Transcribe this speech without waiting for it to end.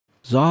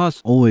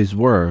Zaws always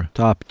were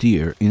top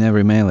tier in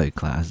every melee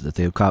class that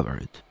they've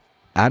covered.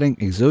 Adding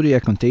Exodia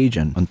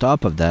Contagion on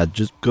top of that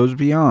just goes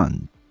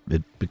beyond.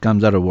 It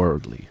becomes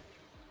otherworldly.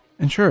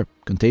 And sure,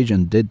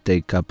 Contagion did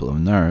take a couple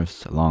of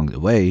nerfs along the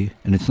way,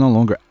 and it's no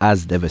longer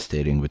as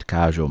devastating with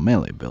casual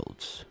melee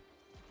builds.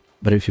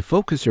 But if you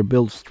focus your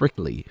build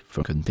strictly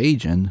for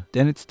Contagion,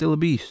 then it's still a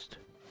beast.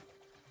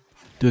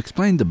 To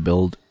explain the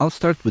build, I'll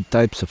start with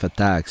types of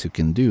attacks you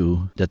can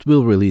do that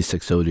will release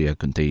Exodia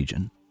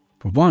Contagion.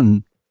 For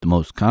one, the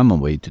most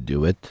common way to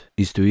do it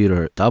is to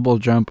either double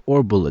jump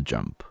or bullet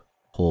jump,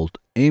 hold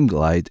aim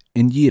glide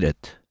and yeet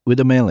it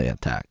with a melee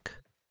attack.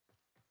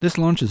 This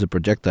launches a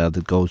projectile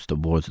that goes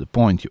towards the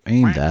point you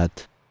aimed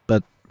at,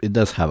 but it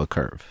does have a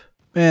curve.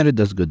 And it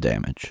does good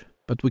damage,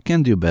 but we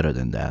can do better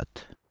than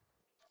that.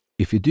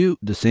 If you do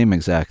the same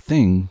exact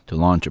thing to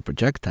launch a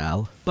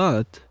projectile,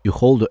 but you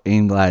hold the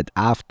aim glide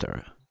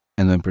after,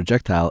 and when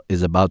projectile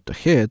is about to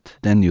hit,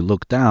 then you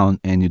look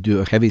down and you do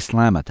a heavy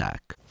slam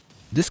attack.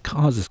 This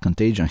causes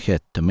Contagion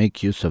hit to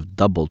make use of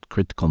doubled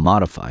critical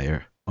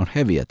modifier on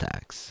heavy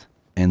attacks,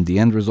 and the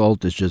end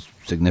result is just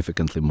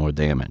significantly more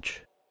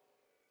damage.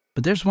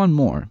 But there's one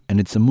more, and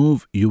it's a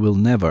move you will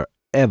never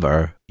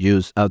ever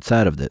use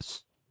outside of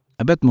this.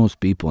 I bet most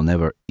people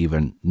never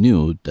even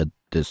knew that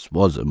this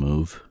was a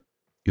move.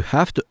 You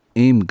have to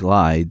aim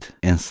glide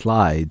and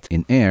slide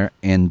in air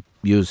and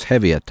use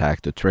heavy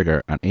attack to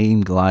trigger an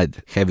aim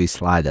glide heavy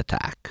slide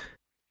attack,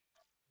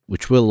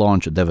 which will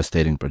launch a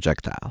devastating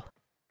projectile.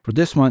 For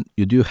this one,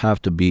 you do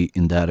have to be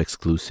in that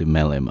exclusive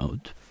melee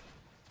mode.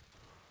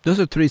 Those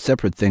are three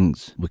separate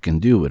things we can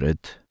do with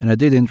it, and I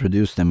did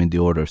introduce them in the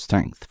order of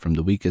strength, from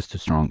the weakest to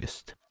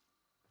strongest.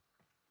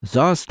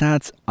 Zaw's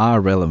stats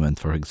are relevant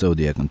for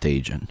Exodia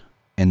Contagion,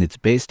 and its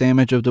base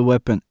damage of the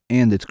weapon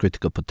and its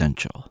critical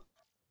potential.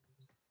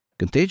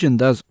 Contagion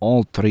does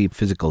all three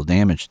physical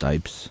damage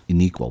types in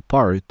equal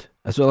part,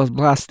 as well as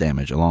blast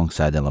damage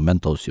alongside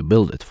elementals you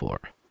build it for.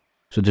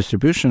 So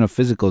distribution of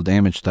physical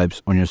damage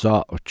types on your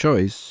Zaw of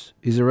choice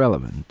is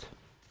irrelevant.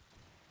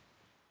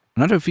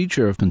 Another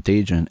feature of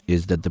Contagion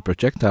is that the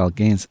projectile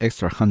gains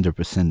extra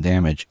 100%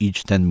 damage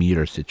each 10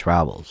 meters it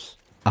travels,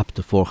 up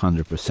to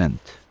 400%.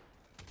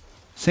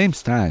 Same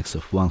stacks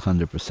of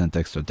 100%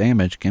 extra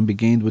damage can be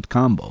gained with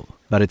combo,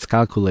 but it's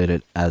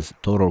calculated as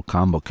total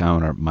combo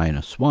counter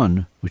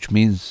 -1, which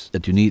means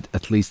that you need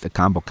at least a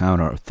combo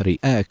counter of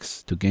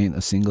 3x to gain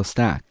a single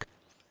stack.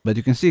 But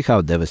you can see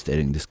how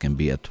devastating this can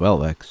be at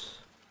 12x.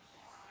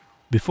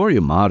 Before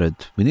you mod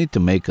it, we need to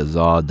make a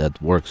Zaw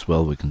that works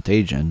well with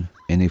Contagion,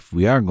 and if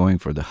we are going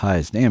for the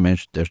highest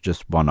damage, there's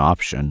just one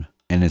option,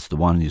 and it's the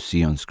one you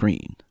see on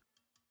screen.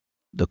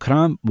 The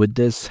Kram with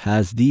this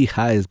has the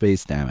highest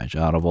base damage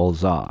out of all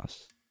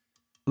Zaws.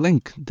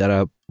 Link, that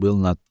I will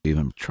not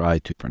even try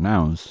to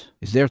pronounce,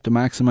 is there to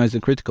maximize the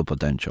critical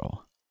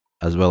potential,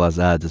 as well as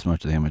add as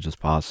much damage as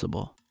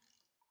possible.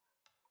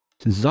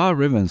 Since Zaw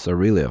ribbons are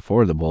really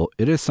affordable,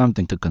 it is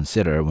something to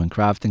consider when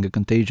crafting a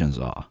Contagion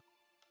Zaw.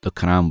 The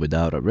Kram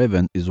without a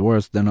ribbon is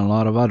worse than a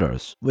lot of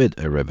others with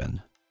a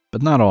ribbon,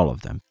 but not all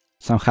of them.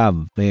 Some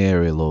have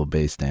very low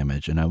base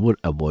damage, and I would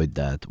avoid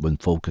that when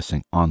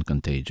focusing on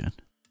Contagion.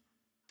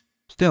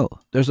 Still,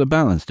 there's a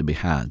balance to be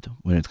had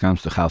when it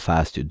comes to how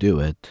fast you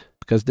do it,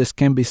 because this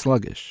can be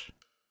sluggish.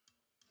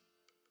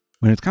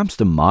 When it comes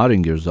to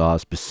modding your Zaw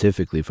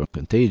specifically for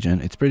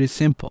Contagion, it's pretty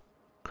simple.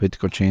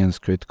 Critical chance,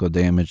 critical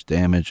damage,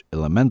 damage,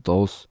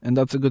 elementals, and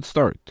that's a good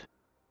start.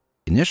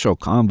 Initial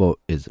combo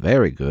is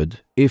very good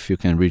if you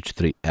can reach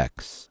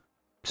 3x.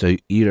 So you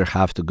either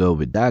have to go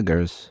with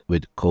daggers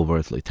with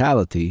covert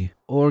lethality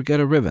or get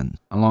a ribbon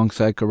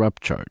alongside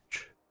corrupt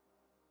charge.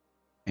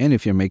 And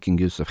if you're making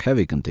use of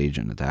heavy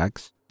Contagion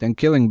attacks, then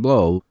killing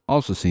blow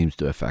also seems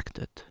to affect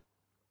it.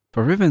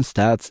 For ribbon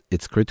stats,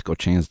 it's critical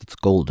chance that's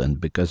golden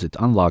because it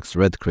unlocks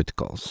red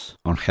criticals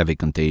on heavy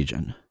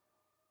Contagion.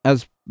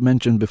 As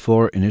mentioned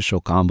before,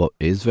 initial combo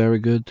is very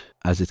good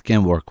as it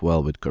can work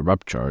well with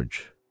corrupt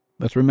charge.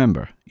 But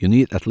remember, you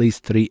need at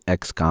least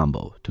 3x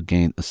combo to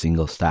gain a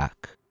single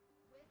stack.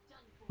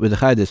 With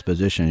a high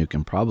disposition, you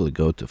can probably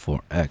go to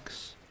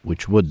 4x,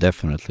 which would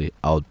definitely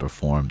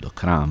outperform the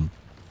Kram.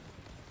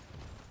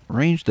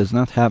 Range does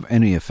not have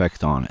any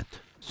effect on it,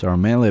 so our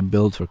melee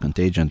build for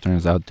Contagion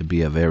turns out to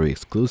be a very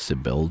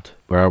exclusive build,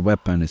 where our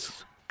weapon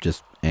is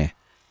just eh.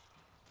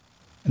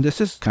 And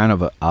this is kind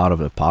of an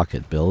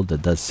out-of-the-pocket build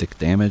that does sick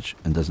damage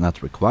and does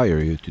not require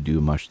you to do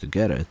much to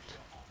get it.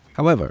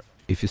 However,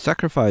 if you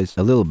sacrifice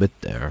a little bit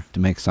there to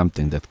make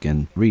something that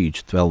can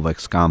reach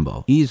 12x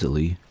combo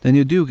easily, then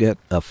you do get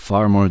a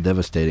far more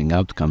devastating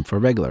outcome for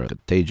regular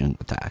Contagion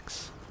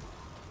attacks.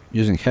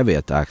 Using heavy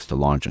attacks to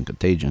launch on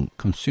Contagion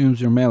consumes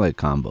your melee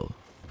combo.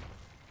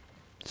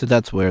 So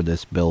that's where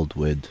this build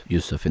with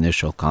use of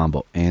initial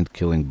combo and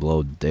killing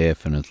blow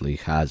definitely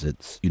has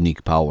its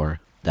unique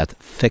power, that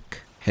thick,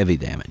 heavy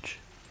damage.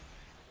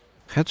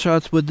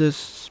 Headshots with this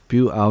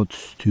spew out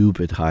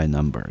stupid high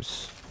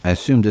numbers. I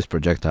assume this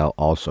projectile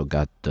also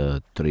got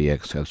the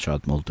 3x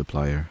headshot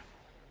multiplier.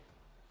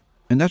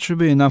 And that should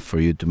be enough for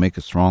you to make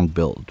a strong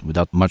build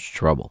without much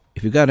trouble.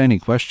 If you got any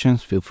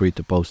questions, feel free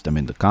to post them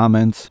in the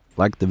comments,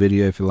 like the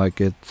video if you like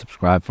it,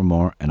 subscribe for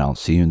more, and I'll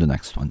see you in the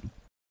next one.